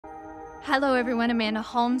Hello, everyone. Amanda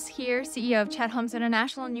Holmes here, CEO of Chat Homes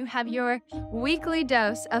International, and you have your weekly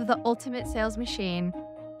dose of the ultimate sales machine.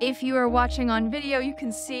 If you are watching on video, you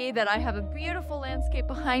can see that I have a beautiful landscape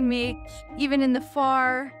behind me. Even in the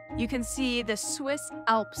far, you can see the Swiss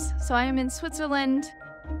Alps. So I am in Switzerland,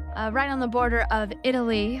 right on the border of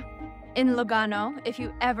Italy, in Lugano. If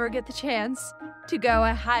you ever get the chance to go,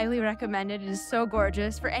 I highly recommend it. It is so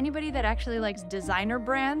gorgeous. For anybody that actually likes designer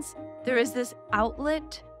brands, there is this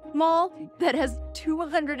outlet mall that has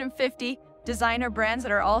 250 designer brands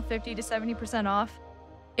that are all 50 to 70% off.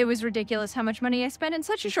 It was ridiculous how much money I spent in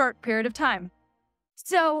such a short period of time.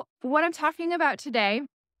 So what I'm talking about today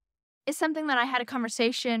is something that I had a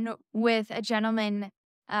conversation with a gentleman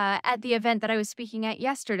at the event that I was speaking at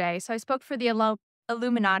yesterday. So I spoke for the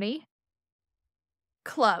Illuminati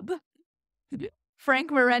Club.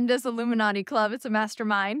 Frank Miranda's Illuminati Club. It's a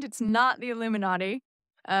mastermind. It's not the Illuminati.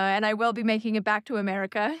 And I will be making it back to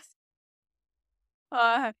America.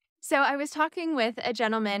 So I was talking with a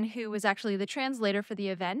gentleman who was actually the translator for the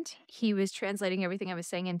event. He was translating everything I was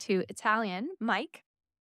saying into Italian, Mike.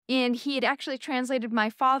 And he had actually translated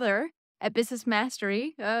my father at Business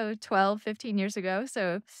Mastery 12, 15 years ago.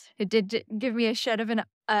 So it did give me a shed of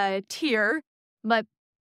a tear. But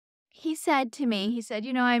he said to me, he said,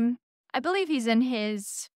 I believe he's in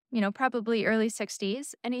his, probably early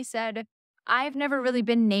 60s. And he said, I've never really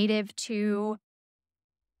been native to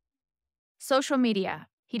social media.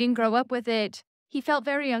 He didn't grow up with it. He felt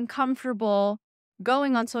very uncomfortable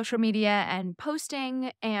going on social media and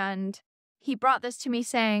posting. And he brought this to me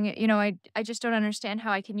saying, I just don't understand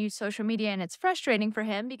how I can use social media. And it's frustrating for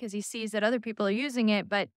him because he sees that other people are using it,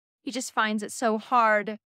 but he just finds it so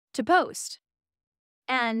hard to post.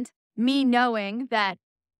 And me knowing that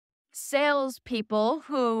salespeople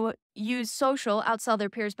who use social outsell their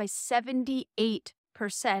peers by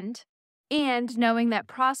 78%, and knowing that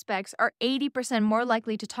prospects are 80% more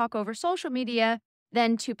likely to talk over social media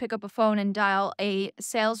than to pick up a phone and dial a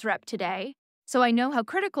sales rep today. So I know how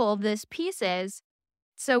critical this piece is.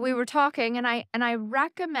 So we were talking and I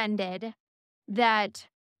recommended that,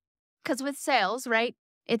 because with sales, right,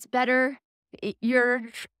 it's better,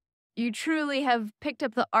 you truly have picked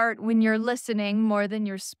up the art when you're listening more than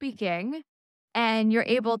you're speaking. And you're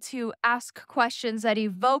able to ask questions that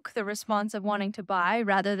evoke the response of wanting to buy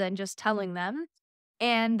rather than just telling them.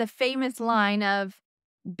 And the famous line of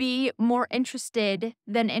be more interested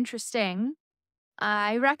than interesting,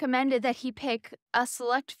 I recommended that he pick a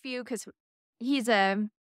select few, because he's a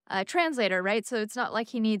translator, right? So it's not like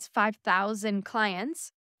he needs 5,000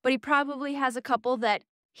 clients, but he probably has a couple that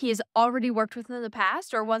he has already worked with in the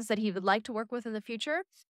past or ones that he would like to work with in the future.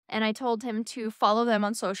 And I told him to follow them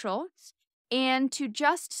on social and to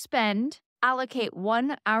just allocate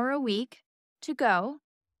 1 hour a week to go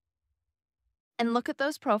and look at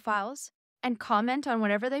those profiles and comment on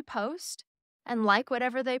whatever they post and like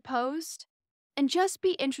whatever they post and just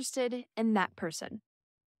be interested in that person.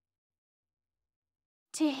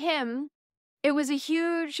 To him, it was a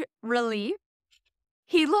huge relief.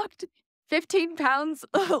 He looked 15 pounds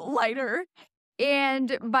lighter.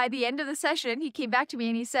 And by the end of the session, he came back to me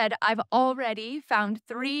and he said, I've already found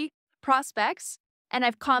 3 prospects and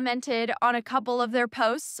I've commented on a couple of their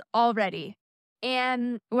posts already.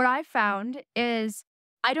 And what I found is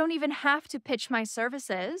I don't even have to pitch my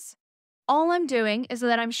services. All I'm doing is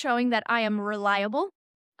that I'm showing that I am reliable.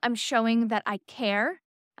 I'm showing that I care.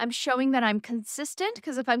 I'm showing that I'm consistent,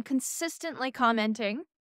 because if I'm consistently commenting,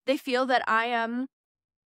 they feel that I am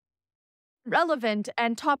relevant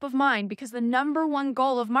and top of mind, because the number one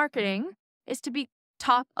goal of marketing is to be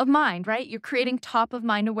top of mind, right? You're creating top of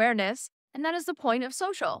mind awareness. And that is the point of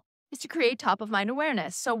social, is to create top of mind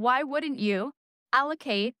awareness. So why wouldn't you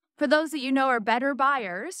allocate for those that you know are better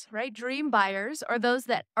buyers, right? Dream buyers, or those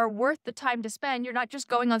that are worth the time to spend. You're not just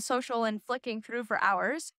going on social and flicking through for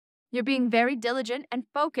hours. You're being very diligent and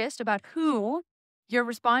focused about who you're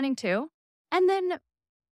responding to. And then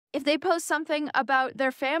if they post something about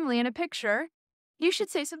their family in a picture, you should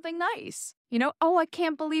say something nice. Oh, I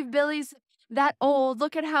can't believe Billy's that old.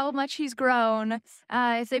 Look at how much he's grown.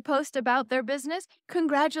 If they post about their business,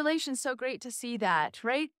 congratulations. So great to see that,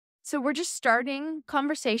 right? So we're just starting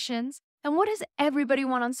conversations. And what does everybody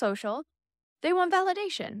want on social? They want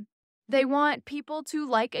validation. They want people to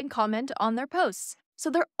like and comment on their posts. So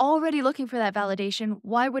they're already looking for that validation.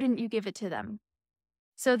 Why wouldn't you give it to them?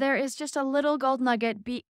 So there is just a little gold nugget.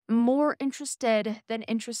 Be more interested than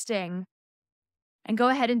interesting. And go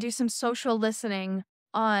ahead and do some social listening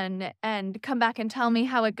on and come back and tell me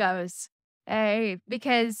how it goes.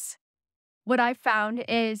 Because what I found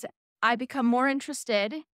is I become more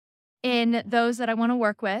interested in those that I want to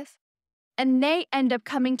work with. and they end up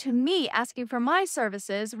coming to me asking for my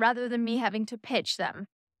services rather than me having to pitch them.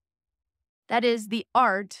 That is the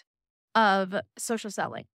art of social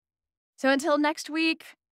selling. So until next week,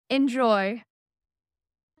 enjoy.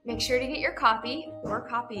 Make sure to get your copy or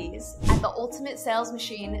copies at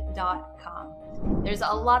theultimatesalesmachine.com. There's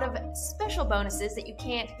a lot of special bonuses that you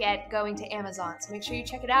can't get going to Amazon, so make sure you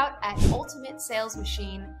check it out at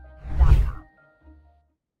ultimatesalesmachine.com.